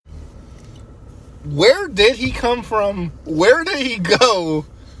Where did he come from? Where did he go?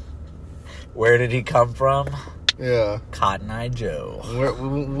 Where did he come from? Yeah. Cotton Eye Joe.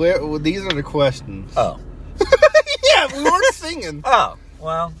 Where these are the questions. Oh. Yeah, we weren't singing. Oh,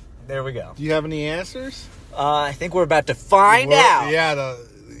 well, there we go. Do you have any answers? I think we're about to find out. Yeah,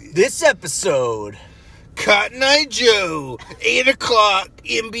 This episode. Cotton Eye Joe, 8 o'clock,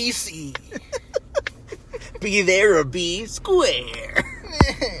 NBC. Be there or be square.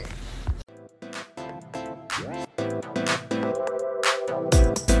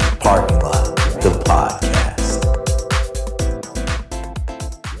 Parking Lot, the podcast.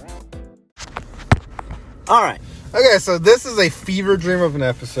 All right. Okay, so this is a fever dream of an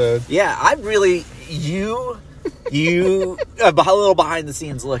episode. Yeah, I really, you, a little behind the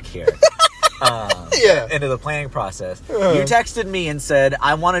scenes look here. Yeah. Into the planning process. Uh-huh. You texted me and said,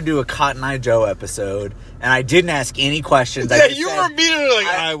 I want to do a Cotton Eye Joe episode, and I didn't ask any questions. Yeah, you were immediately like,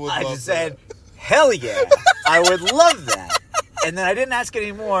 I would love just that. said, hell yeah, I would love that. And then I didn't ask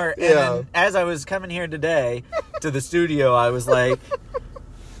any more. And then as I was coming here today to the studio, I was like,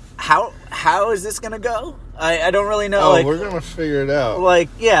 how is this going to go? I don't really know. Oh, we're going to figure it out. Like,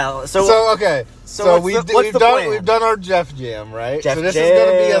 yeah. Okay. So we've done our Jeff Jam, right? Jeff so this Jam. is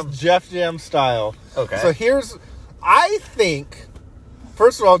going to be a Jeff Jam style. Okay. So I think,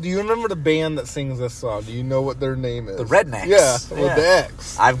 first of all, do you remember the band that sings this song? Do you know what their name is? The Rednecks. Yeah, with the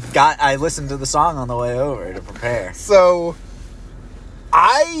X. I listened to the song on the way over to prepare. So,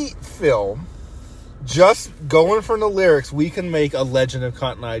 I feel, just going from the lyrics, we can make a Legend of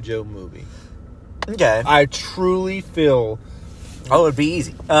Cotton Eye Joe movie. Okay. I truly feel... Oh, it'd be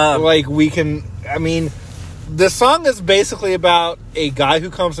easy. Like, we can... I mean, the song is basically about a guy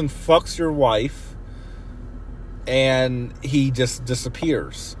who comes and fucks your wife, and he just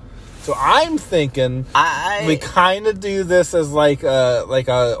disappears. So I'm thinking we kind of do this as like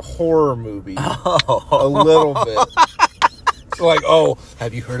a horror movie. A little bit. So like,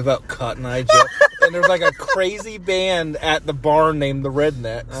 have you heard about Cotton Eye Joe? And there's like a crazy band at the bar named the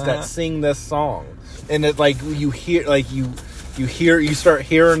Rednecks that sing this song. And it's like you start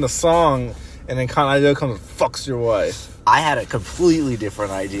hearing the song, and then Cotton Eye Joe comes and fucks your wife. I had a completely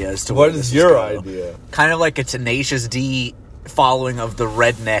different idea as to what is your idea. Kind of like a Tenacious D following of the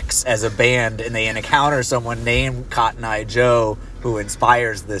Rednecks as a band, and they encounter someone named Cotton Eye Joe who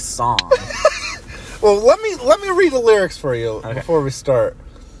inspires this song. Well, let me read the lyrics for you before we start.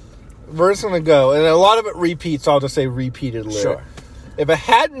 We're just gonna go, and a lot of it repeats. So I'll just say repeated lyrics. Sure. If it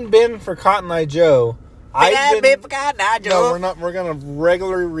hadn't been for Cotton Eye Joe, I'd been for Cotton Eye Joe. No, we're not. We're gonna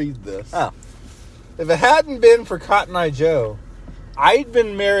regularly read this. Oh. If it hadn't been for Cotton Eye Joe, I'd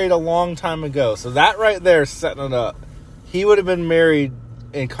been married a long time ago. So that right there is setting it up. He would have been married,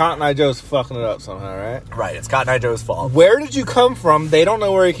 and Cotton Eye Joe's fucking it up somehow, right? Right, it's Cotton Eye Joe's fault. Where did you come from? They don't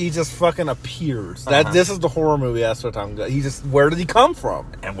know where he just fucking appears. This is the horror movie. That's what I'm. Where did he come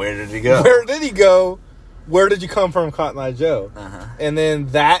from? And where did he go? Where did he go? Where did you come from, Cotton Eye Joe? And then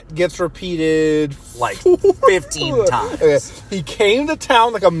that gets repeated like 15 times. Okay. He came to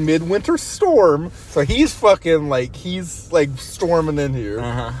town like a midwinter storm, so he's storming in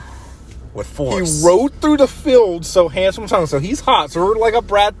here. With force. He rode through the field so handsome tongue, so he's hot. So we're like a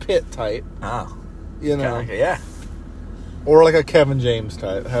Brad Pitt type. Oh. You know? Okay, yeah. Or like a Kevin James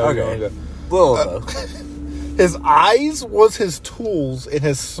type. Okay. His eyes was his tools, and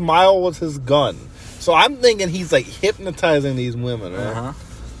his smile was his gun. So I'm thinking he's like hypnotizing these women, right?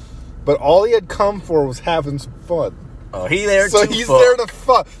 But all he had come for was having some fun. Oh, he's there to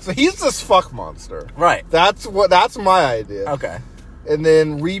fuck. So he's this fuck monster. Right. That's my idea. Okay. And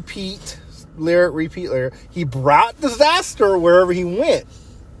then repeat lyric. He brought disaster wherever he went.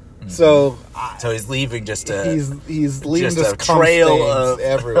 So he's leaving he's leaving just this a trail of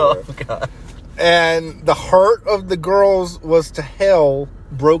everywhere. Oh, God. And the heart of the girls was to hell,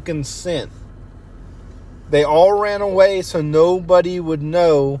 broken sin. They all ran away so nobody would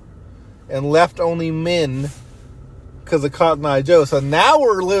know, and left only men because of Cotton Eye Joe. So now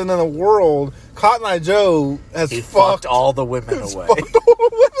we're living in a world. Cotton Eye Joe has fucked all the women away. Fucked all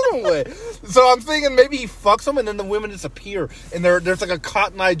the women away. So I'm thinking maybe he fucks them and then the women disappear, and there's like a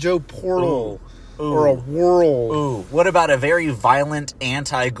Cotton Eye Joe portal. Ooh. Or a world. Ooh. What about a very violent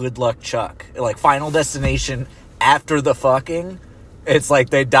anti-Good Luck Chuck? Like Final Destination after the fucking? It's like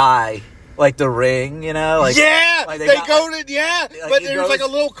they die. Like The Ring, you know? Like, yeah! Like but there's like a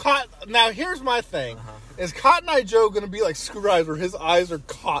little cotton... Now, here's my thing. Is Cotton Eye Joe going to be like Screw Eyes, where his eyes are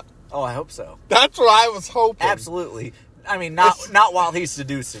caught? Oh, I hope so. That's what I was hoping. Absolutely. I mean, not while he's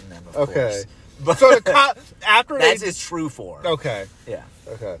seducing them, of course. But so after that's his true form. Okay. Yeah.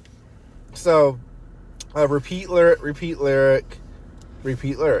 Okay. So, repeat lyric.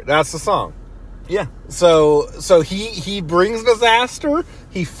 That's the song. Yeah. So he brings disaster.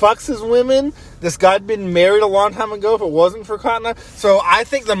 He fucks his women. This guy'd been married a long time ago. If it wasn't for Cotton Eye, so I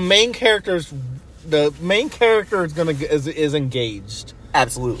think the main character is engaged.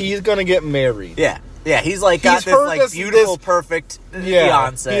 Absolutely. He's gonna get married. Yeah. Yeah, he's like got He's this heard like this- beautiful, this- perfect Yeah,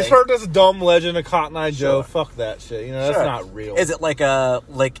 fiance. he's heard this dumb legend of Cotton Eye Joe. Sure. Fuck that shit. You know, that's Sure. not real. Is it like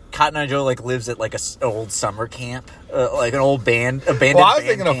Cotton Eye Joe like lives at like an old summer camp, like an old abandoned Well, I was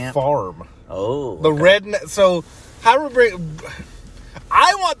band thinking camp? a farm. Oh, The redneck. So how we bring?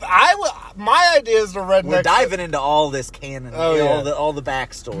 My idea is the redneck. We're diving into all this canon, Oh, yeah. all the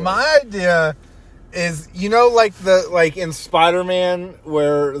backstory. My idea is, like in Spider-Man,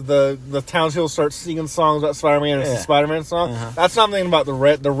 where the townspeople start singing songs about Spider-Man. And It's Yeah. a Spider-Man song. Uh-huh. That's something about the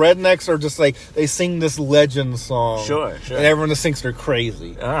rednecks are just like they sing this legend song. Sure. And everyone just thinks they're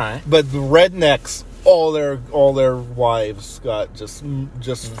crazy. All right. But the rednecks, all their wives got just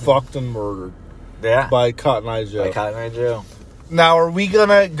fucked and murdered Yeah. by Cotton Eye Joe. By Cotton Eye Joe. Now, are we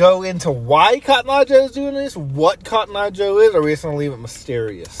gonna go into why Cotton Eye Joe is doing this? What Cotton Eye Joe is? Or are we just gonna leave it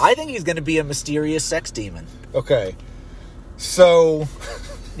mysterious? I think he's going to be a mysterious sex demon. Okay. So,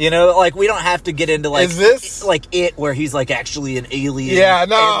 You know, like we don't have to get into like Is this- like it where he's like actually an alien. Yeah,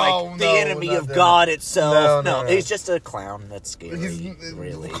 no, and, like, the no, enemy not of that. God itself. No, no. He's just a clown that's scary. he's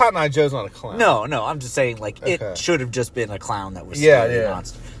really. Cotton Eye Joe's not a clown. No, I'm just saying like Okay. it should have just been a clown that was Yeah, scary yeah.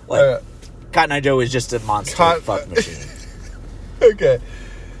 monster. Like Cotton Eye Joe is just a monster fuck machine. Okay.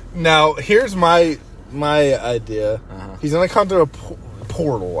 Now, here's my idea. Uh-huh. He's gonna come through a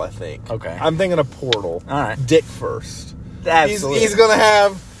portal, I think. Okay. I'm thinking a portal. All right. Dick first. Absolutely. He's gonna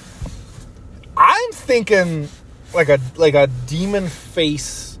have. I'm thinking like a demon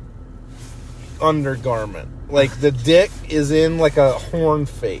face undergarment. Like the dick is in like a horn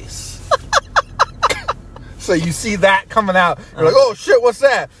face. So you see that coming out. You're like, oh shit, what's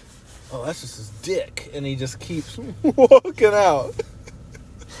that? Oh, that's just his dick, and he just keeps walking out.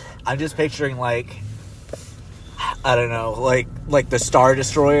 I'm just picturing like I don't know, like the Star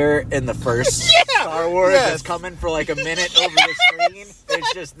Destroyer in the first Yeah! Star Wars Yes. that's coming for like a minute over the screen.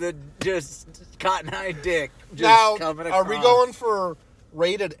 It's just Cotton Eye Dick just Now, coming are we across. going for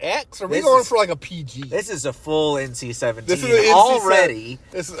rated X? Or are we This going is- for like a PG? This is a full NC-17 This is an NC-17. already.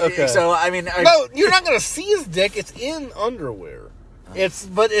 This is- okay. So I mean, No, you're not gonna see his dick. It's in underwear.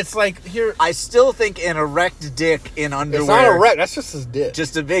 But it's like here. I still think an erect dick in underwear. It's not erect. That's just his dick.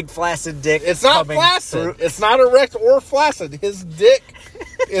 Just a big flaccid dick. It's not coming flaccid. through- It's not erect or flaccid. His dick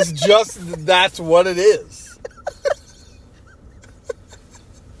is just that's what it is.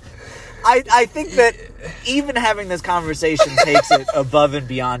 I think that even having this conversation takes it above and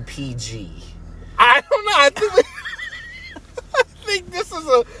beyond PG. I don't know. I think this is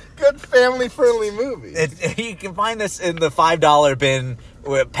a good family-friendly movie. You can find this in the $5 bin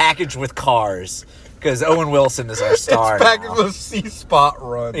packaged with Cars because Owen Wilson is our star. It's packaged now. with C-Spot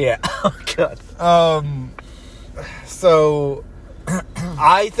Run. Yeah. Oh god. So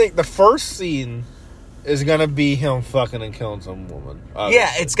I think the first scene is gonna be him fucking and killing some woman.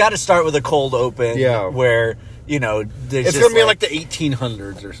 Yeah, it's got to start with a cold open. Yeah. Where there's It's just gonna be like the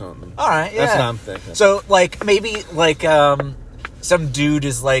 1800s or something. All right, yeah. That's what I'm thinking. So like maybe like some dude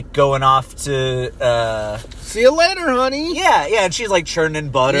is like going off to See you later, honey. yeah, and she's like churning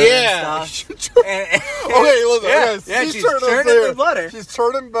butter Yeah. and stuff. Okay, listen. Yeah, she's turning churning the butter. She's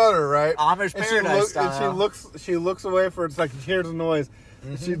turning butter, right? Amish And Paradise and she looks away for it's like she hears a noise.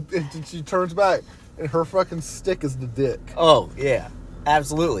 Mm-hmm. And she turns back, and her fucking stick is the dick. Oh yeah,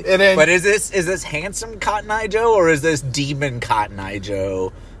 absolutely. And then- but is this handsome Cotton Eye Joe or is this demon Cotton Eye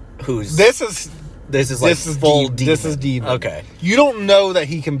Joe? Who's This is like full demon. demon. This is demon. Okay, You don't know that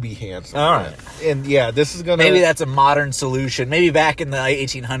he can be handsome. All right. And yeah, this is gonna maybe that's a modern solution. Maybe back in the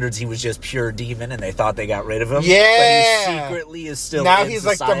 1800s he was just pure demon and they thought they got rid of him. Yeah. but he secretly is still now in he's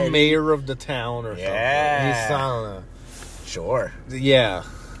society. like the mayor of the town or Yeah. something. I don't know. Sure. Yeah.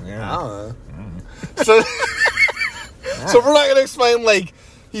 Yeah. I don't know. So, so we're not gonna explain like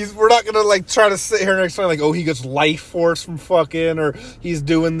we're not gonna like try to sit here and explain like, oh, he gets life force from fucking, or he's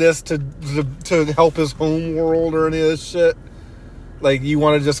doing this to help his home world or any of this shit. Like you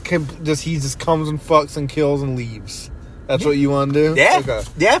want to just he just comes and fucks and kills and leaves. That's what you want to do. Yeah. Okay.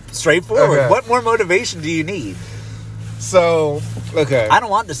 Yeah. Straightforward. Okay. What more motivation do you need? So okay. I don't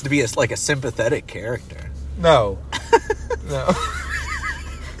want this to be like a sympathetic character. No. No.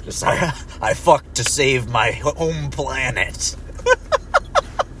 Just I fucked to save my home planet.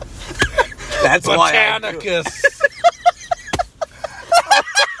 That's why I do it. Botanicus.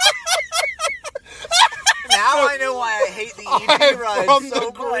 Now I know why I hate the ET I'm ride from so the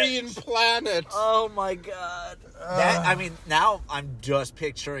much. green planet. Oh my god. I mean, now I'm just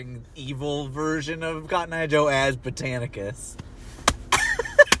picturing evil version of Cotton Eye Joe as Botanicus.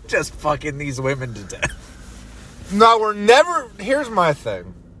 Just fucking these women to death. No, we're never... Here's my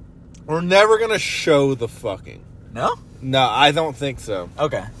thing. We're never going to show the fucking. No? No, I don't think so.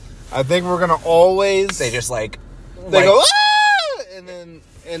 Okay. I think we're going to always... They just like... They go, ah!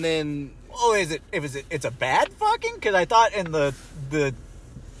 And then... Oh, it's a bad fucking? Because I thought in the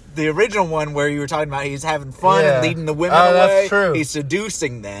original one where you were talking about he's having fun and leading the women away. That's true. He's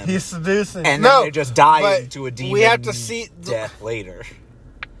seducing them. He's seducing. And then they just die into a demon. We have to see death later.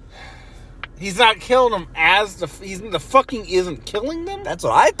 He's not killing them as the fucking isn't killing them. That's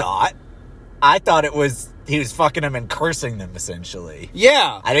what I thought. I thought it was he was fucking them and cursing them essentially.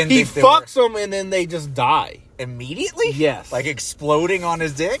 Yeah, I didn't. He think fucks them and then they just die immediately. Yes, like exploding on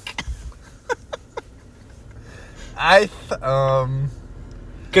his dick. Because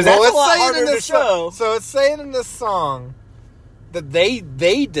that's a lot harder to show. So it's saying in this song that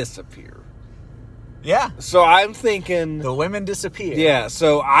they disappear. Yeah. So I'm thinking the women disappear. Yeah.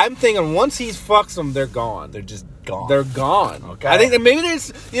 So I'm thinking once he fucks them, they're gone. They're just gone. They're gone. Okay. I think that maybe they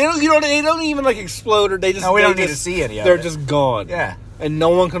just they don't even like explode or they just. No, we don't need to see any of They're it. just gone. Yeah. And no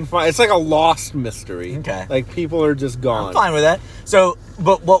one can find. It's like a lost mystery. Okay. Like people are just gone. I'm fine with that. So,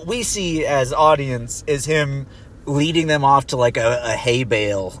 but what we see as audience is him leading them off to like a hay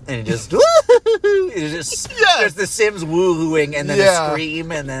bale and just it's just there's the Sims woohooing and then a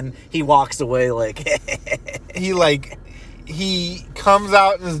scream and then he walks away like he comes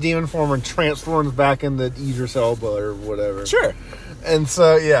out in his demon form and transforms back into Idris Elba or whatever. Sure. And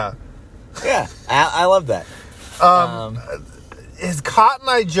so yeah, I love that. Is Cotton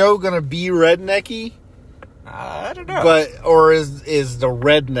Eye Joe gonna be rednecky? I don't know. Or is the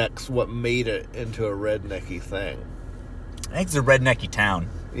rednecks what made it into a rednecky thing? I think it's a rednecky town.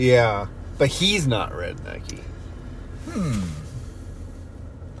 Yeah, but he's not rednecky.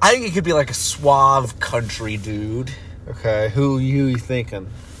 I think he could be like a suave country dude. Okay, who you thinking?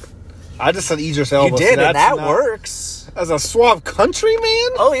 I just said Idris Elba. You did, so and that works. As a suave country man?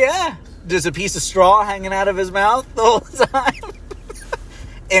 Oh, yeah. Just a piece of straw hanging out of his mouth the whole time.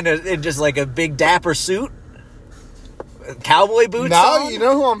 in just like a big dapper suit. Cowboy boots on. You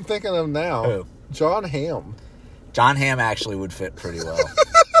know who I'm thinking of now? Who? Jon Hamm. Jon Hamm actually would fit pretty well.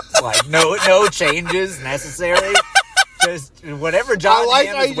 Like, no changes necessary. Just whatever Jon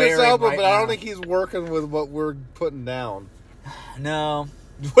Hamm is wearing Elba, right but now. I don't think he's working with what we're putting down. No.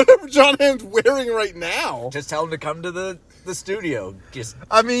 Whatever Jon Hamm's wearing right now. Just tell him to come to the studio.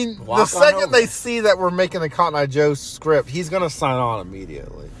 The second they see that we're making a Cotton Eye Joe script, he's going to sign on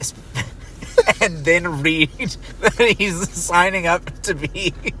immediately. And then read that he's signing up to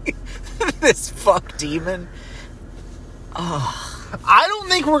be this fuck demon. I don't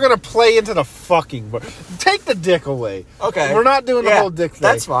think we're going to play into the fucking... Take the dick away. Okay. We're not doing the whole dick thing.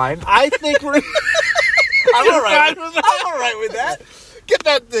 That's fine. I think we're... I'm all right with that. Get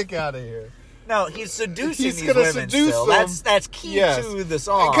that dick out of here. No, he's seducing He's these gonna women seduce still. them. That's key to the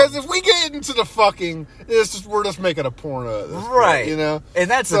song. Because if we get into the fucking, we're just making a porno at this right? point, you know, and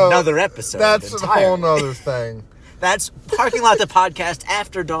that's another episode. That's entirely. a whole nother thing. That's Parking Lot the Podcast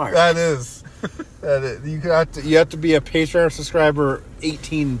After Dark. That is. You have to be a Patreon subscriber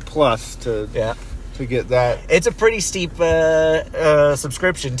 18 plus to get that. It's a pretty steep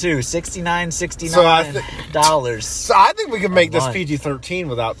subscription too. $69 dollars. So I think we can make this PG-13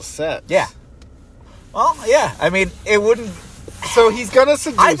 without the set. Yeah. Well, yeah. I mean, it wouldn't. So he's gonna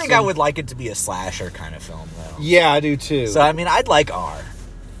seduce. I think I would like it to be a slasher kind of film, though. Yeah, I do too. So I mean, I'd like R.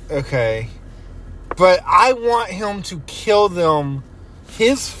 Okay, but I want him to kill them.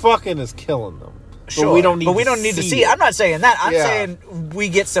 His fucking is killing them. Sure, but we don't need to see it. I'm not saying that. I'm saying we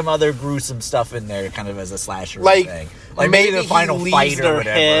get some other gruesome stuff in there, kind of as a slasher thing. Like maybe the final fight or whatever,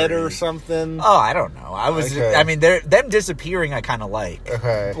 head or something. Oh, I don't know. I mean, them disappearing. I kind of like.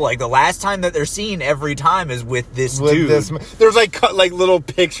 Okay. Like the last time that they're seen every time is with this dude. There's like little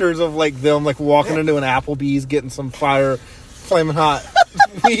pictures of like them like walking into an Applebee's getting some flaming hot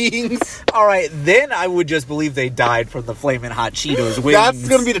wings. All right, then I would just believe they died from the flaming hot Cheetos wings. That's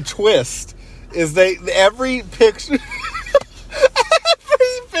gonna be the twist. Is every picture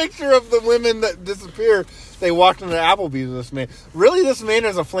of the women that disappear, they walked into Applebee's with this man. Really, this man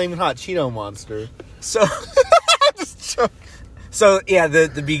is a flaming hot Cheeto monster. So,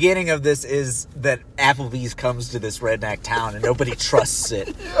 the beginning of this is that Applebee's comes to this redneck town and nobody trusts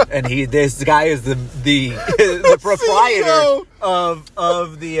it, and this guy is the proprietor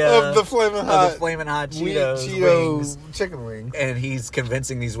of the flaming hot Cheetos chicken wing, and he's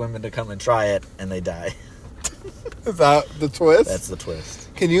convincing these women to come and try it, and they die. Is that the twist? That's the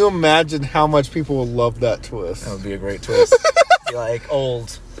twist. Can you imagine how much people would love that twist? That would be a great twist. Be like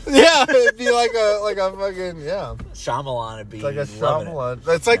old. Yeah, it'd be like a fucking, yeah. Shyamalan would be It's like a loving Shyamalan.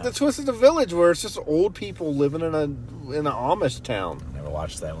 it. It's like the twist of the village where it's just old people living in an Amish town. Never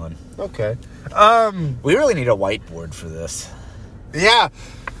watched that one. Okay. We really need a whiteboard for this. Yeah.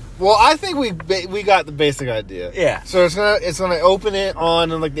 Well, I think we got the basic idea. Yeah. So it's gonna open it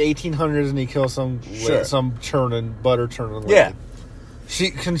on in like the 1800s, and he kills some butter churning lady. Yeah.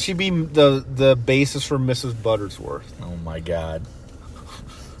 Can she be the basis for Mrs. Buttersworth? Oh my god.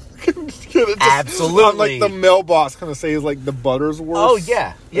 Absolutely. On, like the mailbox kind of says like the Buttersworth. Oh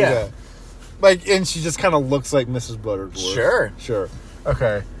yeah. Like, and she just kind of looks like Mrs. Buttersworth. Sure.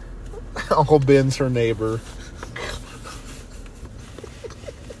 Okay. Uncle Ben's her neighbor.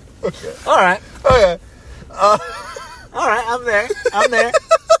 Okay. All right. Okay. All right. I'm there.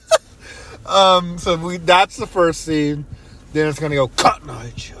 So that's the first scene. Then it's gonna go Cotton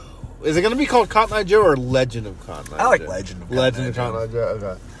Eye Joe. Is it gonna be called Cotton Eye Joe or Legend of Cotton Eye Joe? I like Legend of Cotton Eye Joe.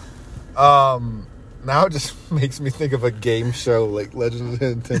 Okay. Now it just makes me think of a game show like Legend of the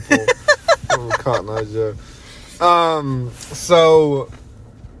Hidden Temple or Cotton Eye Joe. So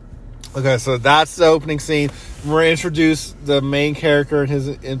that's the opening scene. We're introduced the main character and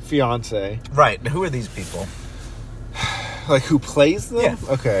his fiance. Right. Who are these people? Like who plays them? Yeah.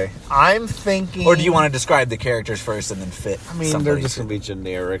 Okay. I'm thinking. Or do you want to describe the characters first and then fit? I mean, they're just gonna be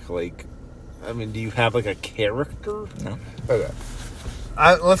generic. Like, I mean, do you have like a character? No. Okay.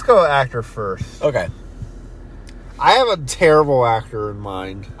 Let's go actor first. Okay. I have a terrible actor in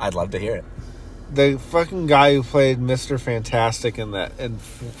mind. I'd love to hear it. The fucking guy who played Mr. Fantastic in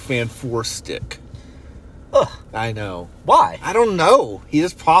Fan 4 Stick. Ugh. I know. Why? I don't know. He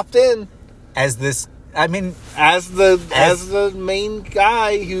just popped in as this. I mean, as the main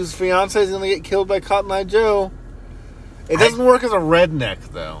guy whose fiance is gonna get killed by Cotton Eye Joe. It doesn't work as a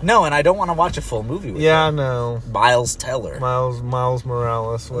redneck though. No, and I don't want to watch a full movie with him. I know. Miles Teller. Miles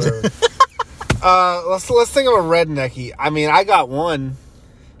Morales. Whatever. Let's think of a rednecky. I mean, I got one.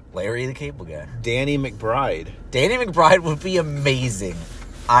 Larry the Cable Guy. Danny McBride. Danny McBride would be amazing.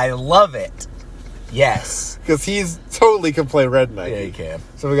 I love it. Yes. Because he's totally can play redneck. Yeah, he can.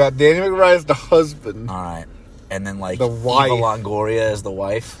 So we got Danny McBride as the husband. All right. And then, like, the wife. Eva Longoria as the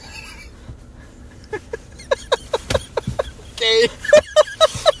wife. Okay.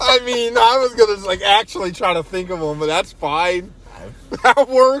 I mean, I was going to, like, actually try to think of one, but that's fine. That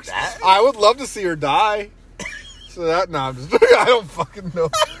works. I would love to see her die. So I'm just... I don't fucking know.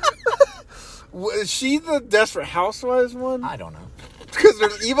 Is she the Desperate Housewives one? I don't know. Because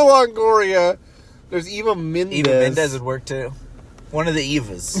there's Eva Longoria... There's Eva Mendes. Eva Mendes would work too. One of the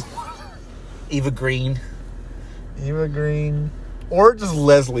Evas. Eva Green. Or just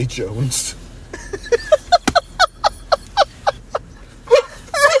Leslie Jones.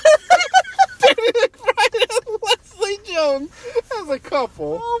 Leslie Jones as a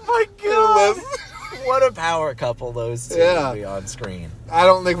couple. Oh my god. What a power couple those two would be on screen. I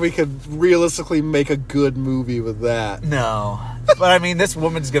don't think we could realistically make a good movie with that. No. But I mean, this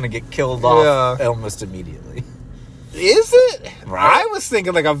woman's going to get killed off almost immediately. Is it? Right? I was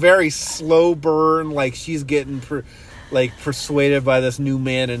thinking like a very slow burn, like she's getting persuaded by this new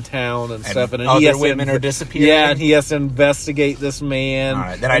man in town and stuff. And other women are disappearing. Yeah, and he has to investigate this man. All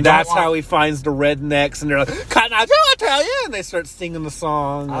right, then and that's how he finds the rednecks. And they're like, Cotton Eye Joe, I tell you. And they start singing the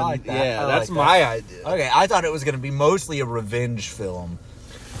song. I like that. Yeah, that's my idea. Okay, I thought it was going to be mostly a revenge film.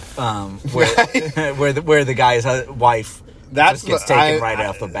 Where the guy's wife just gets taken right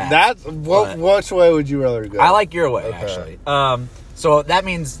off the bat. Which way would you rather go? I like your way, actually. So that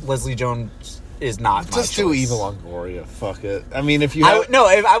means Leslie Jones is not my just do choice. Eva Longoria. Fuck it. I mean, if you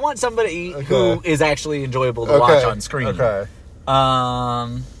if I want somebody who is actually enjoyable to watch on screen. Okay.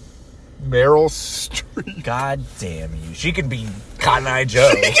 Meryl Streep. God damn you. She can be Cotton Eye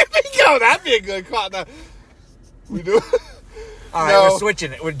Joe. That'd be a good Cotton Eye. We do. All right, we're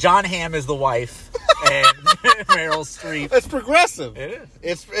switching it. John Hamm is the wife, and Meryl Streep. It's progressive. It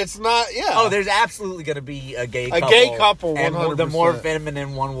is. It's not. Yeah. Oh, there's absolutely going to be a gay couple. A gay couple. 100%. And the more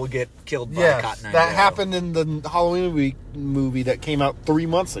feminine one will get killed by Cotton Eye Joe. That happened in the Halloween movie that came out 3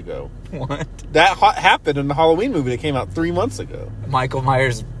 months ago. What? That happened in the Halloween movie that came out 3 months ago. Michael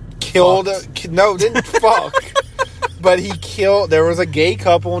Myers killed. No, didn't fuck. But he killed. There was a gay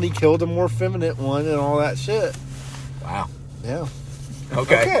couple, and he killed a more feminine one, and all that shit. Wow. Yeah.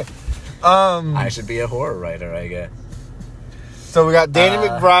 Okay. I should be a horror writer, I guess. So we got Danny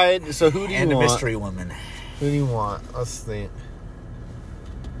McBride. So who do you want? And a mystery woman. Who do you want? Let's think.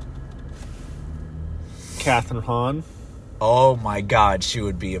 Catherine Hahn. Oh my God, she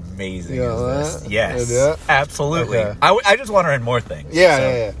would be amazing as this. Yes, yeah. Absolutely. Okay. I just want her in more things.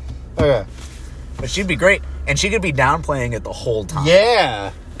 Yeah. Okay. But she'd be great, and she could be downplaying it the whole time.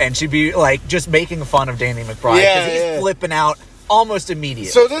 Yeah. And she'd be like just making fun of Danny McBride because he's flipping out almost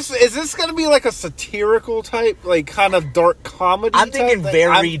immediately. So is this going to be like a satirical type, like kind of dark comedy? I'm thinking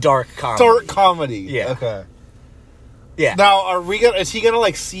very dark comedy. Dark comedy. Yeah. Okay. Yeah. Now, is he gonna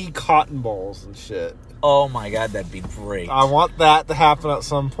like see cotton balls and shit? Oh my God, that'd be great. I want that to happen at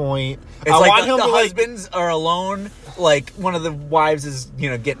some point. It's like the husbands are alone, like one of the wives is,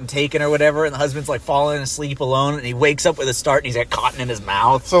 getting taken or whatever, and the husband's like falling asleep alone, and he wakes up with a start, and he's got cotton in his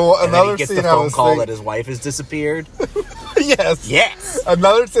mouth. So and another then he gets scene the phone call that his wife has disappeared. Yes.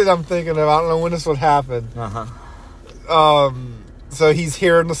 Another thing I'm thinking of, I don't know when this would happen. So he's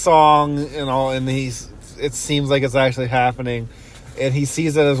hearing the song and all, and it seems like it's actually happening. And he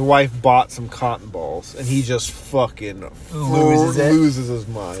sees that his wife bought some cotton balls, and he just fucking loses his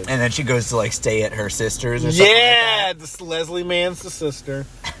mind. And then she goes to like stay at her sister's or something. Yeah, this Leslie Mann's the sister.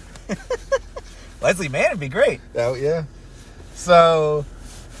 Leslie Mann would be great. Oh yeah. So,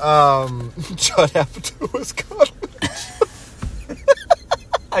 Judd Apatow was cotton.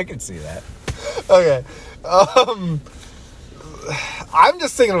 I can see that. Okay. I'm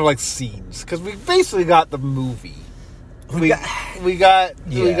just thinking of like scenes because we basically got the movie. We got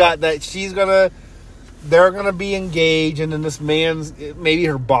that they're gonna be engaged, and then this man's maybe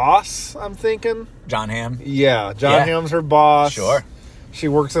her boss. I'm thinking John Hamm. Yeah, John Hamm's her boss. Sure. She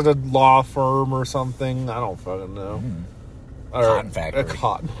works at a law firm or something. I don't fucking know. Cotton factory. A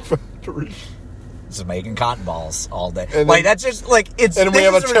cotton factory. Just making cotton balls all day. And like that's just like it's. And we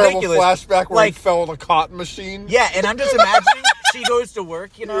have a terrible ridiculous flashback where he fell in a cotton machine. Yeah, and I'm just imagining she goes to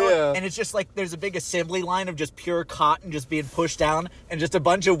work, Yeah. and it's just like there's a big assembly line of just pure cotton just being pushed down, and just a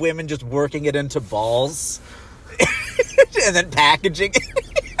bunch of women just working it into balls, and then packaging.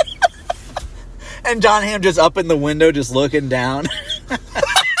 And John Hamm just up in the window, just looking down.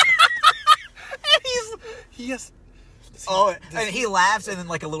 And he laughs, and then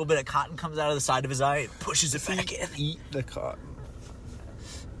like a little bit of cotton comes out of the side of his eye and pushes it back in. Eat the cotton.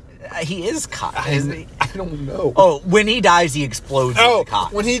 He is cotton, isn't he? I don't know. Oh, when he dies, he explodes into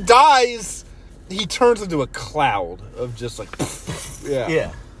cotton. When he dies, he turns into a cloud of just like,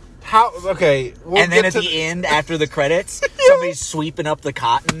 yeah. How? Okay. And then at the end, after the credits, somebody's sweeping up the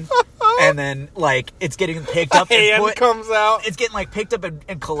cotton, and then like it's getting picked up. And comes out. It's getting like picked up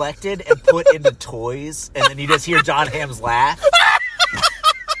and collected and put into toys, and then you just hear John Hamm's laugh.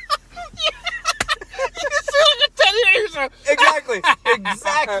 Exactly.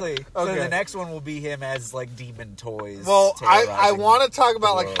 Okay. So the next one will be him as like demon toys. Well, I want to talk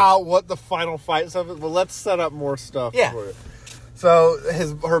about like what the final fight stuff is, but let's set up more stuff. Yeah. For it. So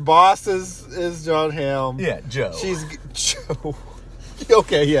her boss is John Hamm. Yeah, Joe. She's Joe.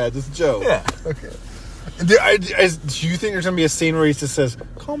 Okay, yeah, just Joe. Yeah. Okay. Do you think there's gonna be a scene where he just says,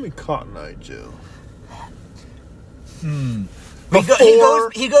 "Call me Cotton Eye Joe"?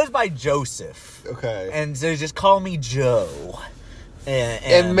 He goes by Joseph. Okay. And so just call me Joe.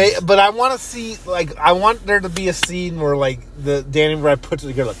 But I want to see, like, I want there to be a scene where, like, the Danny McBride puts it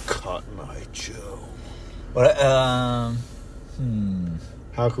together, like, Cotton Eye Joe. But,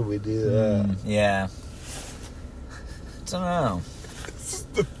 How could we do that? Yeah. I don't know. This is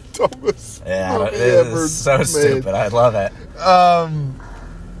the dumbest movie it ever is so made. stupid. I love it.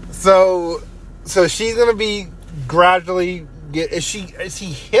 So she's gonna be gradually is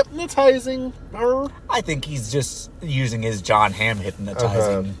he hypnotizing her? I think he's just using his John Hamm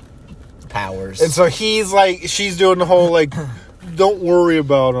hypnotizing powers. And so he's like, she's doing the whole like, don't worry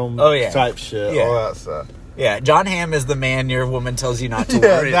about him type shit, all that stuff. Yeah, John Hamm is the man your woman tells you not to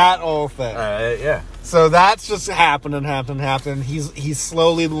worry. That whole thing. Yeah. So that's just happening. He's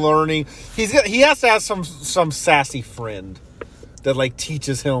slowly learning. He has to have some sassy friend that like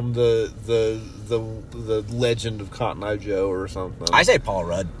teaches him the legend of Cotton Eye Joe or something. I say Paul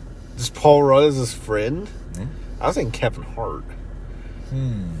Rudd. Does Paul Rudd as his friend? Yeah. I was thinking Kevin Hart.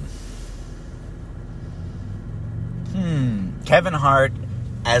 Kevin Hart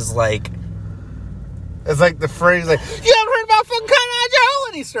as like. It's like the phrase like, you haven't heard about fucking Cotton Eye Joe?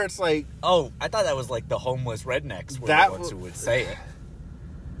 And he starts like... Oh, I thought that was like the homeless rednecks were the ones who would say it.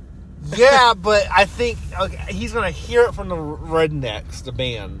 Yeah, but I think he's going to hear it from the rednecks, the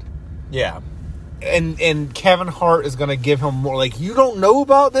band. Yeah. And Kevin Hart is going to give him more, like, you don't know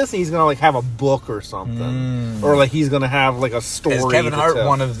about this? And he's going to, like, have a book or something. Or, like, he's going to have, like, a story. Is Kevin Hart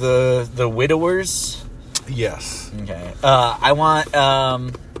one of the widowers? Yes. Okay. I want,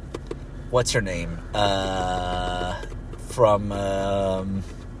 what's her name? From,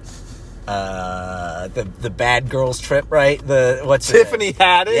 the Bad Girls Trip, right? What's Tiffany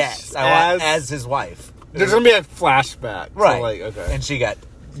Haddish? Yes, as his wife. There's going to be a flashback. Right. So like, okay. And she got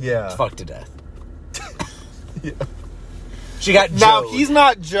fucked to death. Yeah. She got Now, Joed. he's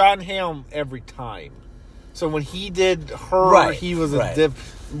not John Hamm every time. So when he did her, he was a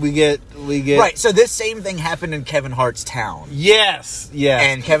we get right. So this same thing happened in Kevin Hart's town. Yes.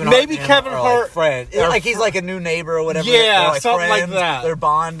 And Kevin Hart friend, like he's like a new neighbor or whatever. Yeah, like something friends. like that. They're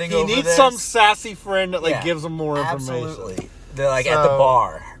bonding. He over needs this. some sassy friend that gives him more information. Absolutely. They're like at the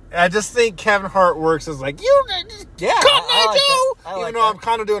bar. I just think Kevin Hart works as like Even though I'm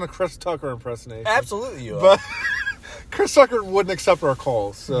kind of doing a Chris Tucker impersonation. Absolutely, you are. But Chris Tucker wouldn't accept our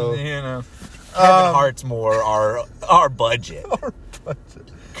calls, so Kevin Hart's more our budget. Our budget.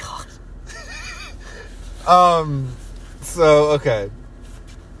 God. So okay.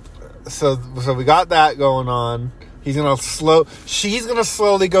 So we got that going on. She's gonna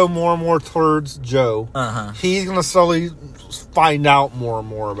slowly go more and more towards Joe. He's gonna slowly find out more and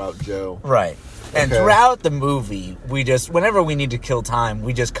more about Joe. Right. And throughout the movie, whenever we need to kill time,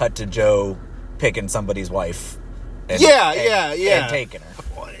 we just cut to Joe picking somebody's wife. And taking her.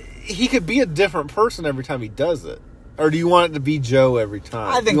 He could be a different person every time he does it. Or do you want it to be Joe every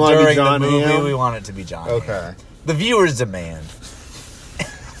time? I think during the movie, we want it to be John. Okay. Hamm. The viewers demand.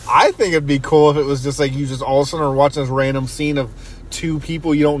 I think it'd be cool if it was just like you just all of a sudden are watching this random scene of two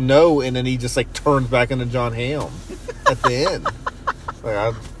people you don't know, and then he just like turns back into John Hamm at the end. Like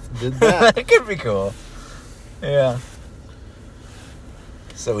I did that. That could be cool. Yeah.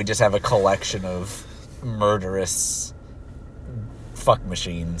 So we just have a collection of murderous fuck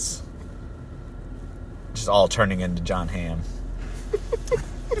machines, just all turning into John Hamm.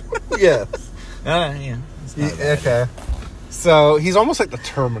 Yes. Yeah. Okay. So he's almost like the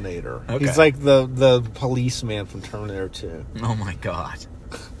Terminator. Okay. He's like the policeman from Terminator 2. Oh my god.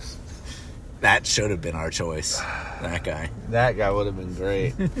 That should have been our choice. That guy. That guy would have been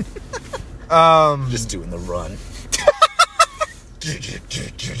great. Just doing the run.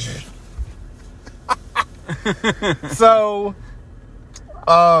 So,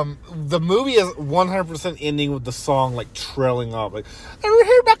 the movie is 100% ending with the song like trailing off. Like, ever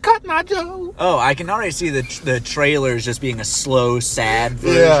hear about Cotton Eye Joe? Oh, I can already see the trailers just being a slow, sad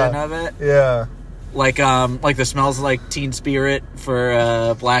version of it. Yeah. Like the Smells Like Teen Spirit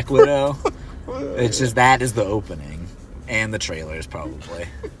for Black Widow. It's just that is the opening, and the trailers probably.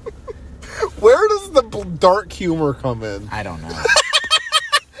 Where does the dark humor come in? I don't know.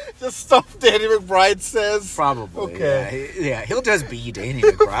 Just stuff Danny McBride says? Probably. Okay. Yeah, he'll just be Danny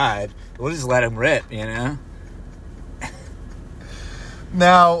McBride. We'll just let him rip, you know?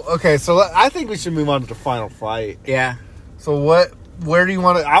 Now, okay, so I think we should move on to the final fight. Yeah. So where do you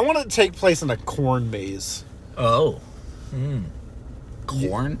want it? I want it to take place in a corn maze. Oh.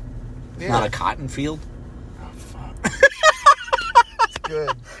 Corn? Yeah. Not a cotton field? Oh, fuck. That's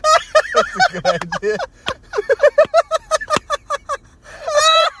good. That's a good idea.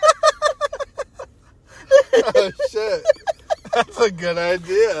 Oh, shit. That's a good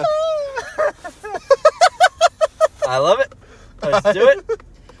idea. I love it. Let's do it.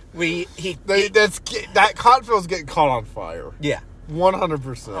 That cotton field's getting caught on fire. Yeah.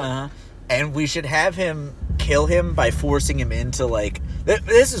 100%. And we should have him kill him by forcing him into, like...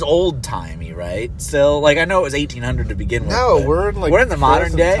 This is old-timey, right? Still, like, I know it was 1800 to begin with. No, we're in the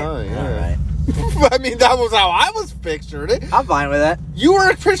modern day? Time, yeah. All right. I mean, that was how I was picturing it. I'm fine with that. You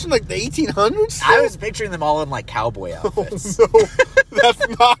were picturing, like, the 1800s? Still? I was picturing them all in, like, cowboy outfits. Oh, no, that's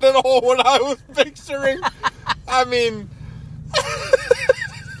not at all what I was picturing. I mean...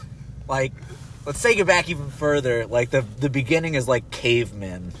 Like, let's take it back even further. Like, the beginning is, like,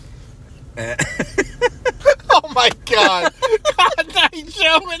 cavemen. Oh, my God. God, I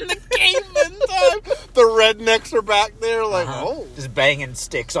show in the caveman time. The rednecks are back there, like, oh. Just banging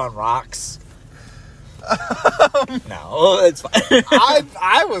sticks on rocks. No, it's fine.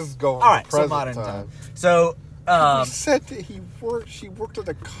 I was going all right, present so modern time. So, he said that she worked at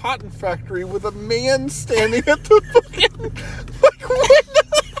a cotton factory with a man standing at the fucking... Like, what?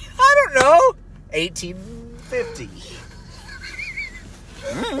 I don't know. 1850.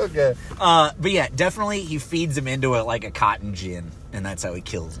 Okay. But yeah, definitely he feeds him into it like a cotton gin, and that's how he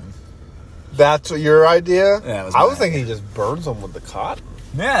kills him. That's your idea? Yeah, I was thinking he just burns him with the cotton.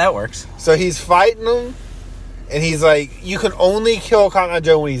 Yeah, that works. So he's fighting him, and he's like, you can only kill Cotton Eye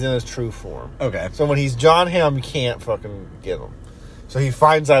Joe when he's in his true form. Okay. So when he's John Hamm, you can't fucking get him. So he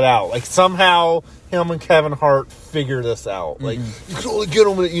finds that out. Like, somehow him and Kevin Hart figure this out. Like, you can only get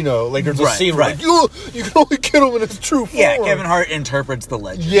him in, you know, like, there's a scene where, like, you can only get him in his true form. Yeah, Kevin Hart interprets the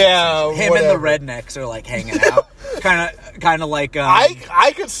legend. Yeah, Him whatever. and the rednecks are, like, hanging out. kind of like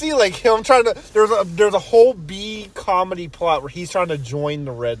I could see like him trying to. There's a whole B comedy plot where he's trying to join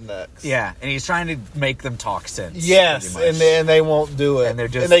the rednecks. Yeah, and he's trying to make them talk sense. Yes, and they won't do it, and they're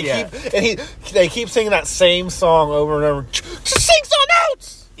just they keep singing that same song over and over. Just sing some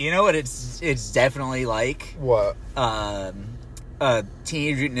notes. You know what? It's definitely like what?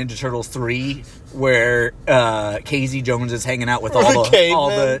 Teenage Mutant Ninja Turtles 3, where Casey Jones is hanging out with all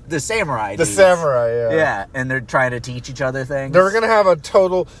the samurai. The samurai, yeah. Yeah, and they're trying to teach each other things. They're going to have a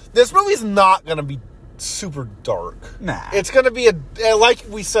total... This movie's not going to be super dark. Nah. It's going to be, like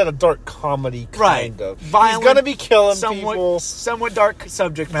we said, a dark comedy, kind of. Violent, he's going to be killing people. Somewhat dark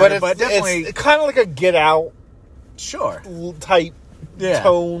subject matter, but definitely... It's kind of like a Get Out type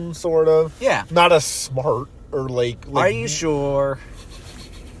tone, sort of. Yeah. Not as smart. Or like, are you sure?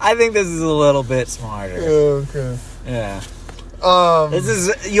 I think this is a little bit smarter. Okay. Yeah. This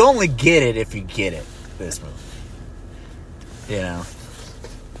is, you only get it if you get it. This movie. You know,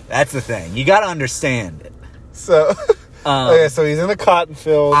 that's the thing. You got to understand it. So, okay, so he's in a cotton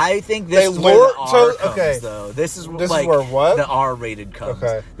field. I think this is where the R comes, though. This is like where what? The R-rated comes.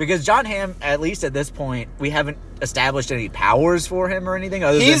 Okay. Because John Hamm, at least at this point, we haven't established any powers for him or anything.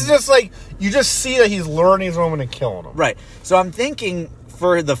 He's just like, you just see that he's luring these women and killing them. Right. So I'm thinking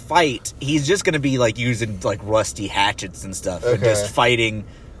for the fight, he's just going to be like using like rusty hatchets and stuff and just fighting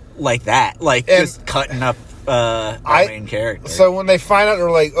like that. Like just cutting up our main character. So when they find out,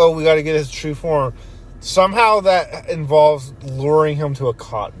 they're like, oh, we got to get his true form. Somehow that involves luring him to a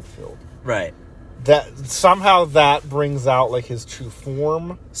cotton field. Right. Somehow that brings out like his true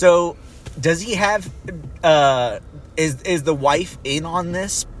form. So does he have is the wife in on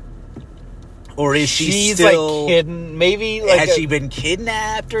this? Or is she's still like hidden? Maybe like has she been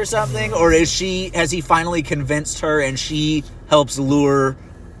kidnapped or something? Or has he finally convinced her and she helps lure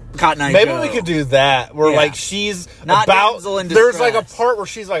Cotton Eye Joe? Maybe we could do that. Where like she's not about. Damsel in There's distress. like a part where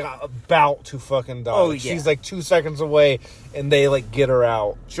she's like about to fucking die. Oh, yeah. She's like 2 seconds away, and they like get her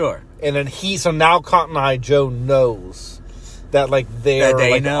out. Sure. And then so now Cotton Eye Joe knows that like they're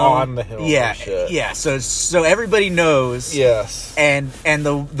like on the hill. Yeah, and shit. yeah. So everybody knows. Yes. And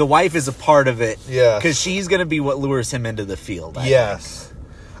the wife is a part of it. Yes. Because she's going to be what lures him into the field. I yes.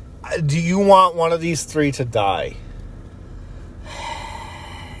 think. Do you want one of these three to die?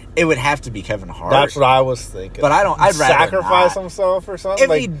 It would have to be Kevin Hart. That's what I was thinking. But I'd rather sacrifice not. himself or something.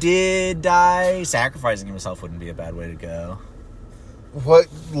 If he did die, sacrificing himself wouldn't be a bad way to go. What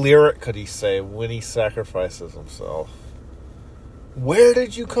lyric could he say when he sacrifices himself? Where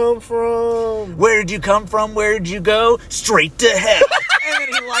did you come from? Where did you come from? Where did you go? Straight to hell.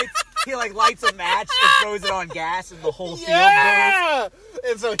 And then he lights a match and throws it on gas, and the whole field goes.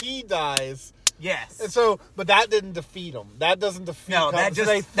 And so he dies. Yes. And so, but that didn't defeat him. That doesn't defeat. No, that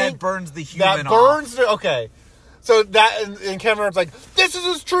that burns the human. That burns. Okay. So that and Kevin Hart's like, this is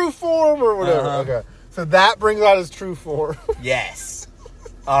his true form or whatever. Okay. So that brings out his true form. Yes.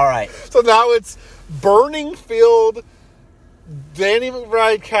 All right. So now it's burning field. Danny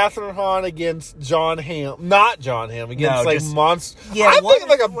McBride, Catherine Hahn against John Hamm. Not John Hamm. Against monster. Yeah, I'm thinking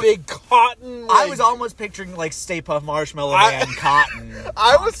like a big cotton. I was almost picturing like Stay Puft Marshmallow Man cotton.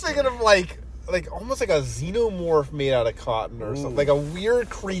 I was thinking of like almost like a xenomorph made out of cotton or something. Like a weird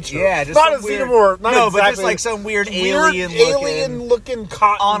creature. Yeah, just not a xenomorph. Not but just like some weird alien looking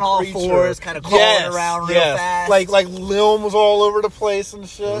cotton on all creature. Fours, kind of crawling around real fast. Like limbs all over the place and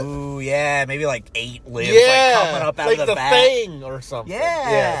shit. Ooh, yeah, maybe like 8 limbs like coming up out of the back. Fang or something.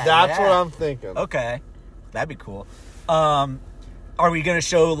 Yeah, that's what I'm thinking. Okay, that'd be cool. Are we gonna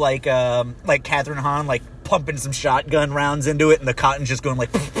show like Catherine Hahn like pumping some shotgun rounds into it, and the cotton's just going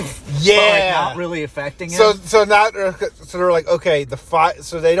like, not really affecting him? So they're like, okay, the fight.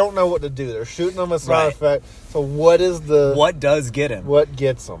 So they don't know what to do. They're shooting them. It's not effect. So what does get him? What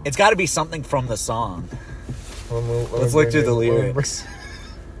gets him? It's got to be something from the song. Let's look through the lyrics.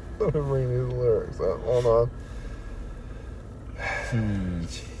 Let me bring these lyrics up. Hold on.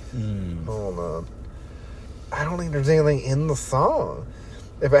 Hold on. I don't think there's anything in the song.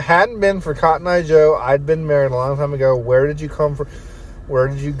 If it hadn't been for Cotton Eye Joe, I'd been married a long time ago. Where did you come from? Where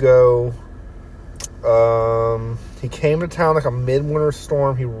did you go? He came to town like a midwinter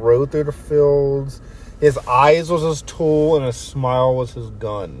storm. He rode through the fields. His eyes was his tool and his smile was his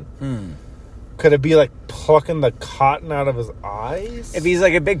gun. Could it be like plucking the cotton out of his eyes? If he's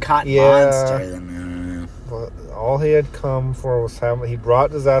like a big cotton monster, then but all he had come for was having. He brought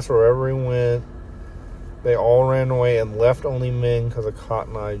disaster wherever he went. They all ran away and left only men because of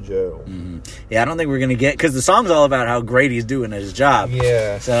Cotton Eye Joe. Mm-hmm. Yeah, I don't think we're going to get... Because the song's all about how great he's doing at his job.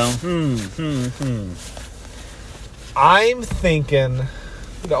 Yeah. So, I'm thinking...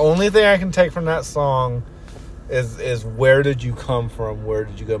 The only thing I can take from that song is where did you come from? Where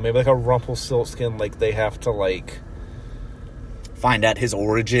did you go? Maybe like a Rumpelstiltskin, like they have to like find out his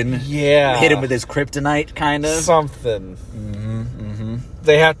origin. Yeah. Hit him with his kryptonite, kind of. Something.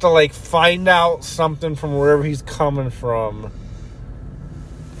 They have to like find out something from wherever he's coming from.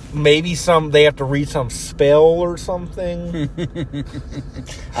 Maybe they have to read some spell or something.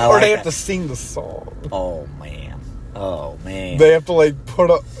 Or they have to sing the song. Oh, man. They have to like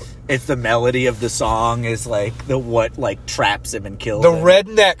put up... It's the melody of the song is like what like traps him and kills him. The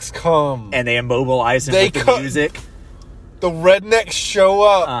rednecks come. And they immobilize him with the music. The rednecks show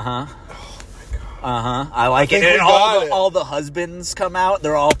up. I like it. And all the husbands come out.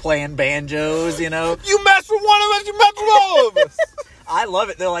 They're all playing banjos, you know. You mess with one of us, you mess with all of us. I love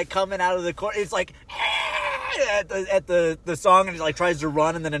it. They're like coming out of the court. It's like at the song, and he like tries to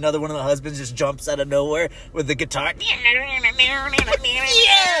run, and then another one of the husbands just jumps out of nowhere with the guitar. Yeah,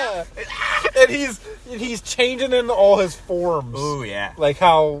 and he's changing into all his forms. Oh yeah, like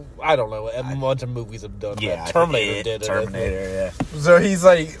how I don't know. A bunch of movies have done that. Terminator did it. Terminator, yeah. So he's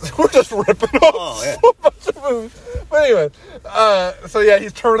like, we're just ripping off a bunch of movies. But anyway, so yeah,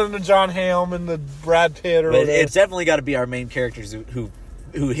 he's turning into John Hamm and the Brad Pitt. But it's definitely got to be our main characters who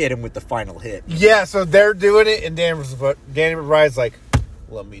hit him with the final hit. Yeah, so they're doing it, and Danny McBride's like,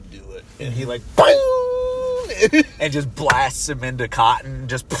 let me do it. And he like, boom! And just blasts him into cotton.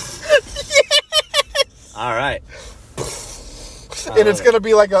 Just, yes! All right. And it's going to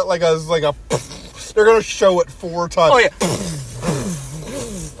be like a, they're going to show it 4 times. Oh, yeah.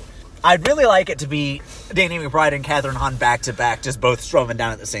 I'd really like it to be Danny McBride and Catherine Hahn back to back, just both strumming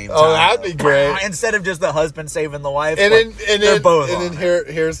down at the same time. Oh, that'd be great. Instead of just the husband saving the wife. And then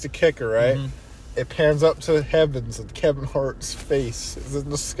here's the kicker, right? Mm-hmm. It pans up to the heavens, and Kevin Hart's face is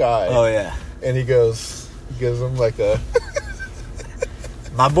in the sky. Oh, yeah. And he gives him like a...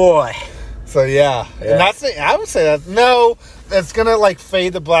 My boy. So, yeah. And I would say that, no, it's going to like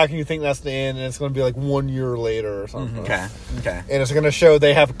fade to black, and you think that's the end, and it's going to be like 1 year later or something. Okay. And it's going to show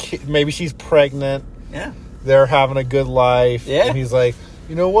they have maybe she's pregnant. Yeah. They're having a good life. Yeah. And he's like,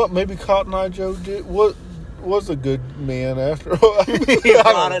 you know what? Maybe Cotton Eye Joe was a good man after all. He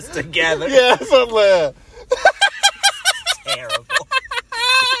brought us together. Yeah, something like that. Terrible.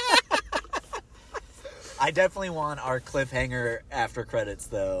 I definitely want our cliffhanger after credits,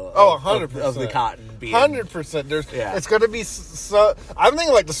 though. Oh, 100%. Of the cotton being... 100%. It's going to be... I'm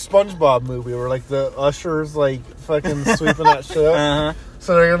thinking like the SpongeBob movie where like the ushers like fucking sweeping that shit up. Uh-huh.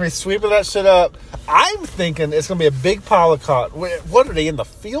 So they're going to be sweeping that shit up. I'm thinking it's going to be a big pile of cotton. What are they, in the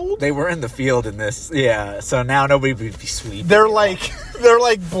field? They were in the field in this, yeah. So now nobody would be sweeping. They're like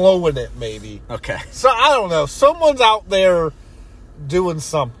blowing it, maybe. Okay. So I don't know. Someone's out there doing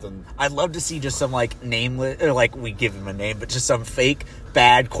something. I'd love to see just some like nameless, or like we give him a name, but just some fake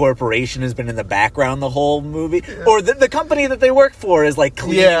bad corporation has been in the background the whole movie, or the company that they work for is like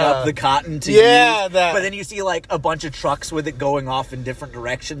cleaning up the cotton to use. But then you see like a bunch of trucks with it going off in different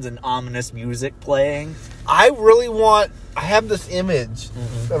directions and ominous music playing. I have this image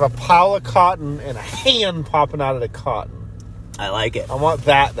of a pile of cotton and a hand popping out of the cotton. I like it. I want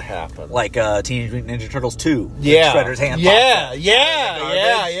that to happen. Like Teenage Mutant Ninja Turtles 2. Yeah. Shredder's hand yeah.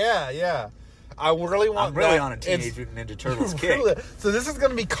 I really want I'm really on a Teenage Mutant Ninja Turtles kick. Really, so this is going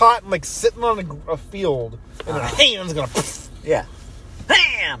to be cotton like sitting on a field, and a hand's going to... Yeah.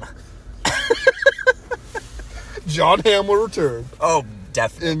 Ham! John Hamm will return. Oh,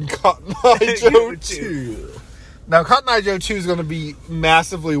 definitely. In Cotton Eye Joe 2. Now, Cotton Eye Joe 2 is going to be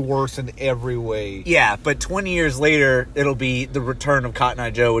massively worse in every way. Yeah, but 20 years later, it'll be the return of Cotton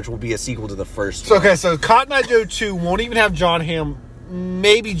Eye Joe, which will be a sequel to the first one. Okay, so Cotton Eye Joe 2 won't even have John Hamm.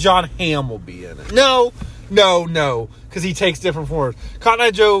 Maybe John Hamm will be in it. No, because he takes different forms. Cotton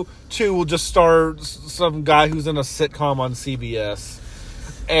Eye Joe 2 will just star some guy who's in a sitcom on CBS.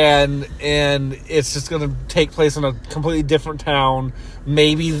 And it's just going to take place in a completely different town.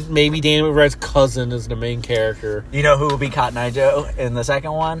 Maybe Danny McBride's cousin is the main character. You know who will be Cotton Eye Joe in the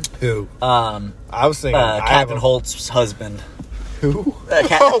second one? Who? I was thinking Captain Holt's husband. Who?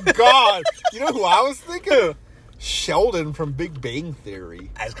 Oh God! You know who I was thinking? Sheldon from Big Bang Theory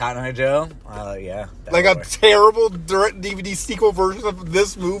as Cotton Eye Joe. Yeah, like a terrible direct DVD sequel version of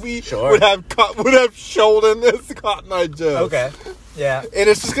this movie. Sure, would have Sheldon as Cotton Eye Joe. Okay, yeah, and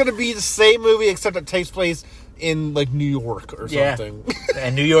it's just going to be the same movie except it takes place in like New York or something.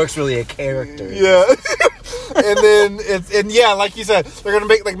 And New York's really a character. Yeah. And then like you said, they're gonna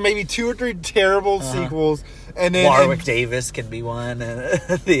make like maybe 2 or 3 terrible sequels, and then Warwick Davis can be one.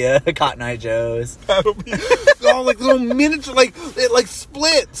 The Cotton Eye Joes. That'll be like little miniature, like it like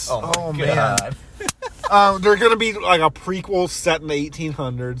splits. Oh man. They're gonna be like a prequel set in the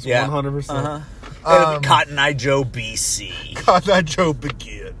 1800s. 100%. Cotton Eye Joe BC. Cotton Eye Joe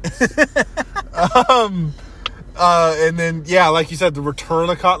begins. And then, yeah, like you said, the return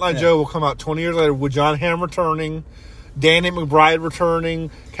of Cotton Eye Joe will come out 20 years later with John Hamm returning, Danny McBride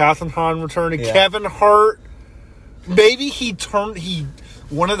returning, Catherine Hahn returning, Kevin Hart. Maybe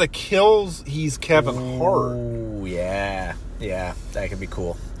one of the kills, he's Kevin Hart. Oh, yeah. Yeah, that could be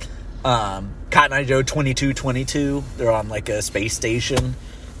cool. Cotton Eye Joe 2222. They're on like a space station,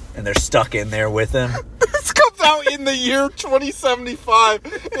 and they're stuck in there with him. This comes out in the year 2075,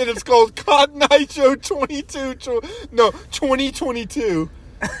 and it's called Cotton Eye Joe 2022.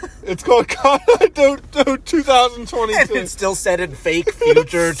 It's called Cotton Eye Joe 2022. And it's still set in fake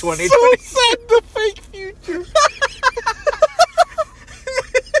future 2020. So set in the fake future.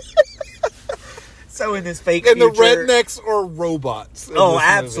 So in this fake and future, the rednecks are robots. Oh,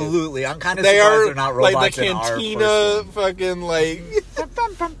 absolutely! I'm kind of surprised they're not robots. Like the cantina, fucking like.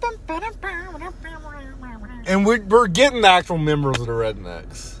 And we're getting the actual members of the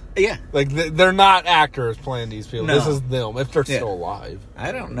rednecks. Yeah, like they're not actors playing these people. No. This is them if they're still alive.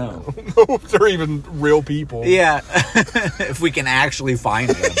 I don't know. I don't know if they're even real people. Yeah, if we can actually find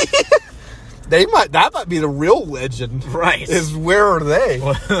them. That might be the real legend. Right. Is where are they?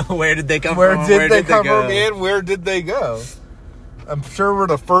 Where did they come from? Where did they come from and where did they go? I'm sure we're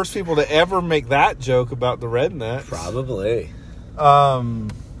the first people to ever make that joke about the rednecks. Probably.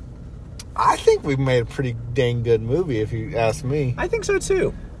 I think we've made a pretty dang good movie, if you ask me. I think so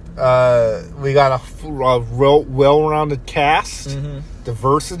too. We got a well-rounded cast,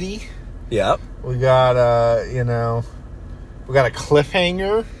 diversity. Yep. We got we got a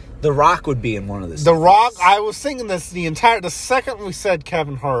cliffhanger. The Rock would be in one of the scenes. The Rock, I was thinking this the second we said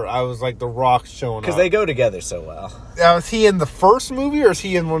Kevin Hart, I was like, The Rock's showing up. Because they go together so well. Now, is he in the first movie or is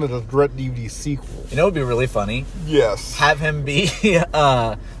he in one of the direct DVD sequels? You know what would be really funny? Yes. Have him be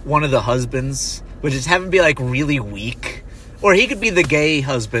one of the husbands, which is have him be like really weak. Or he could be the gay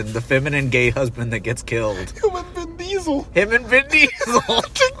husband, the feminine gay husband that gets killed. Him and Vin Diesel.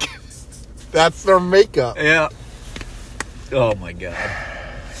 That's their makeup. Yeah. Oh my God.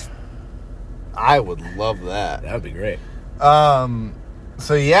 I would love that. That would be great.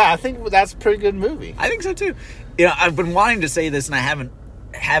 So yeah, I think that's a pretty good movie. I think so too. You know, I've been wanting to say this and I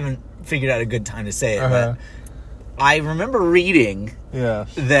haven't figured out a good time to say it, but I remember reading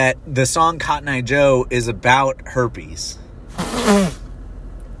that the song Cotton Eye Joe is about herpes.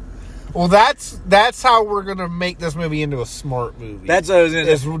 Well, that's how we're gonna make this movie into a smart movie. That's what I was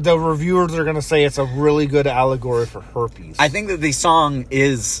gonna say. The reviewers are gonna say it's a really good allegory for herpes. I think that the song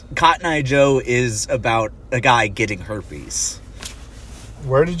is Cotton Eye Joe is about a guy getting herpes.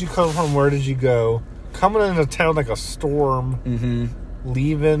 Where did you come from? Where did you go? Coming into town like a storm.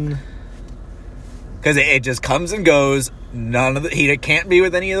 Leaving. Because it just comes and goes. He can't be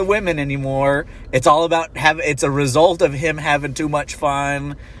with any of the women anymore. It's all about it's a result of him having too much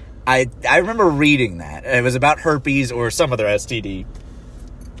fun. I remember reading that. It was about herpes or some other STD.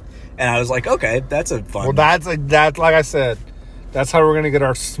 And I was like, okay, that's a fun. Well, that's like I said, that's how we're gonna get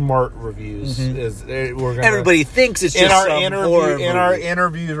our smart reviews. We're gonna, everybody thinks it's just in our interviews.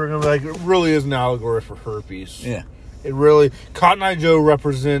 We're gonna be like, it really is an allegory for herpes. Yeah, it really. Cotton Eye Joe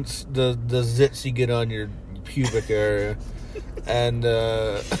represents the zits you get on your pubic area, and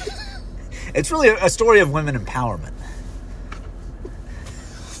it's really a story of women empowerment.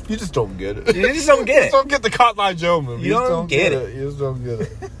 You just don't get it. You just don't get it. You just don't get the Cotton Eye Joe movie. You don't get it. You just don't get it.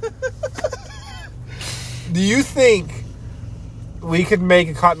 Do you think we could make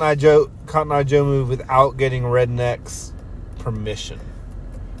a Cotton Eye Joe movie without getting rednecks' permission?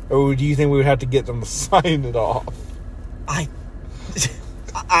 Or do you think we would have to get them to sign it off?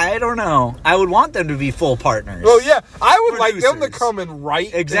 I don't know. I would want them to be full partners. Well, yeah. I would like them to come and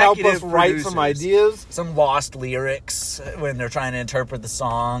write, to help us write some ideas. Some lost lyrics when they're trying to interpret the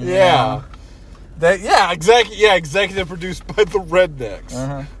song. Yeah. Executive produced by the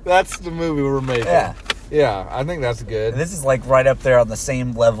Rednecks. That's the movie we're making. Yeah, I think that's good. And this is like right up there on the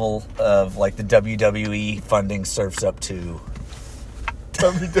same level of like the WWE funding Surf's Up to.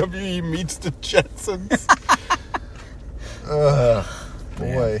 WWE meets the Jetsons.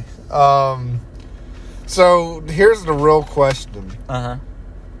 Boy. So here's the real question.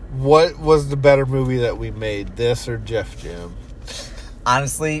 What was the better movie that we made, this or Jeff Jam?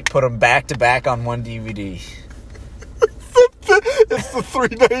 Honestly, put them back to back on one DVD. It's the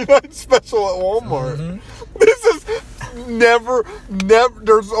 $3.99 special at Walmart. This is never.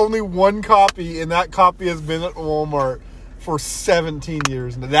 There's only one copy, and that copy has been at Walmart for 17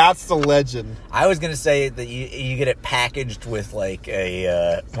 years. Now, that's the legend. I was gonna say that you get it packaged with like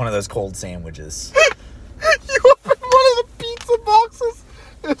a one of those cold sandwiches. You open one of the pizza boxes,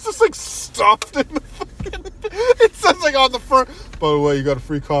 It's just like stuffed in the fucking... It says like on the front, by the way, you got a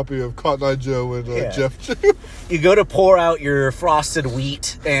free copy of Cotton Eye Joe and Jeff Jew. You go to pour out your frosted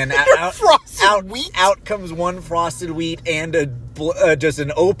wheat, and out comes one frosted wheat and just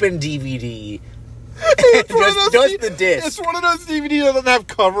an open DVD. just the disc. It's one of those DVDs that doesn't have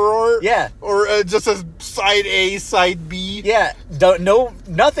cover art. Yeah. Or just says side A, side B. Yeah.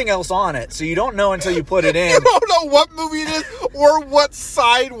 Nothing else on it, so you don't know until you put it in. You don't know what movie it is or what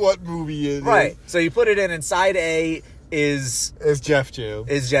side what movie it is. Right. So you put it in, and side A is Jeff Jew.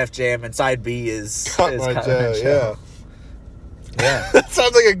 Is Jeff Jam, and side B is Cotton Eye Joe. Yeah. That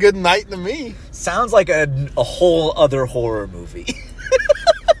sounds like a good night to me. Sounds like a whole other horror movie.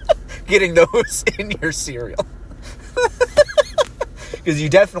 Getting those in your cereal. Because you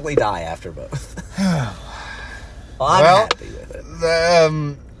definitely die after both. Well, I'm happy with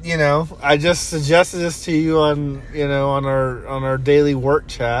it. You know, I just suggested this to you on our daily work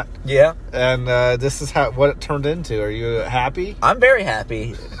chat. Yeah. And this is what it turned into. Are you happy? I'm very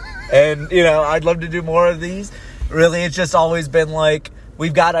happy. And, I'd love to do more of these. Really, it's just always been like,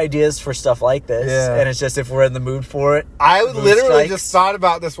 we've got ideas for stuff like this, and it's just if we're in the mood for it. I literally just thought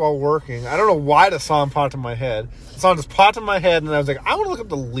about this while working. I don't know why the song popped in my head. The song just popped in my head, and I was like, I want to look up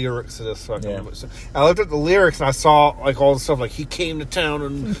the lyrics to this fucking movie. So I looked at the lyrics, and I saw like all the stuff like he came to town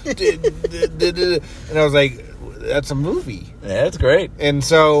and did, and I was like, that's a movie. Yeah, it's great. And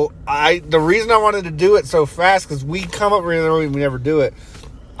so the reason I wanted to do it so fast because we come up with it and we never do it.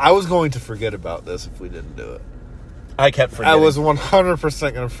 I was going to forget about this if we didn't do it. I kept forgetting. I was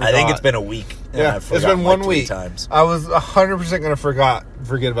 100% going to forget. I think it's been a week. Yeah, it's been 1 week. Times. I was 100% going to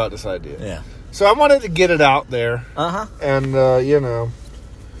forget about this idea. Yeah. So I wanted to get it out there. Uh-huh. And,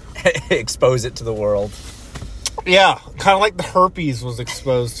 expose it to the world. Yeah. Kind of like the herpes was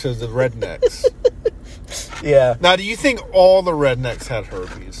exposed to the rednecks. Yeah. Now, do you think all the rednecks had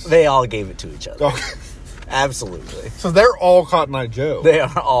herpes? They all gave it to each other. Okay. Absolutely. So they're all Cotton Eye Joe. They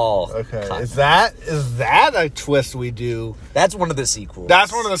are all. Okay. Is that a twist we do? That's one of the sequels.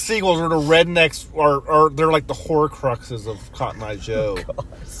 That's one of the sequels where the rednecks are they're like the Horcruxes of Cotton Eye Joe.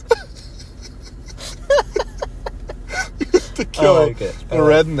 To kill the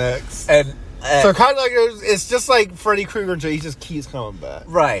rednecks. And so kind of like it's just like Freddy Krueger and He just keeps coming back.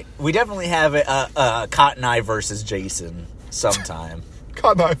 Right. We definitely have a Cotton Eye versus Jason sometime.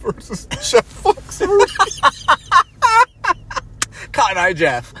 Cotton Eye versus Jeff Foxworthy. Cotton Eye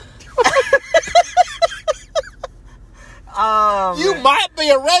Jeff. You might be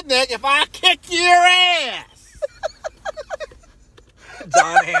a redneck if I kick your ass.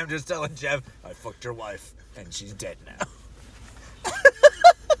 Don Hamm just telling Jeff, I fucked your wife and she's dead now.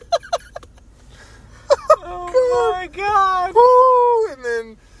 Oh my god. Woo! And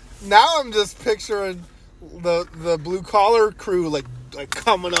then now I'm just picturing the blue collar crew like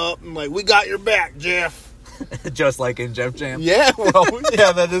coming up and like, we got your back, Jeff. Just like in Jeff Jam. Yeah, well,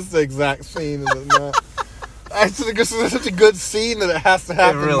 yeah, that is the exact scene, is it not? I think this is such a good scene that it has to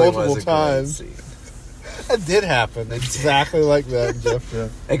happen multiple times. It did happen exactly like that in Jeff Jam.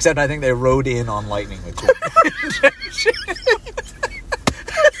 Except I think they rode in on Lightning McQueen. Because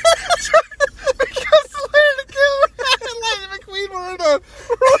Lightning McQueen were in a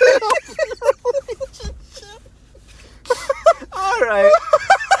relationship. All right.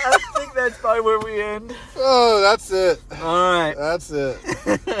 I think that's probably where we end. Oh, that's it. All right. That's it.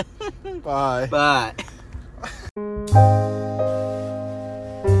 Bye. Bye.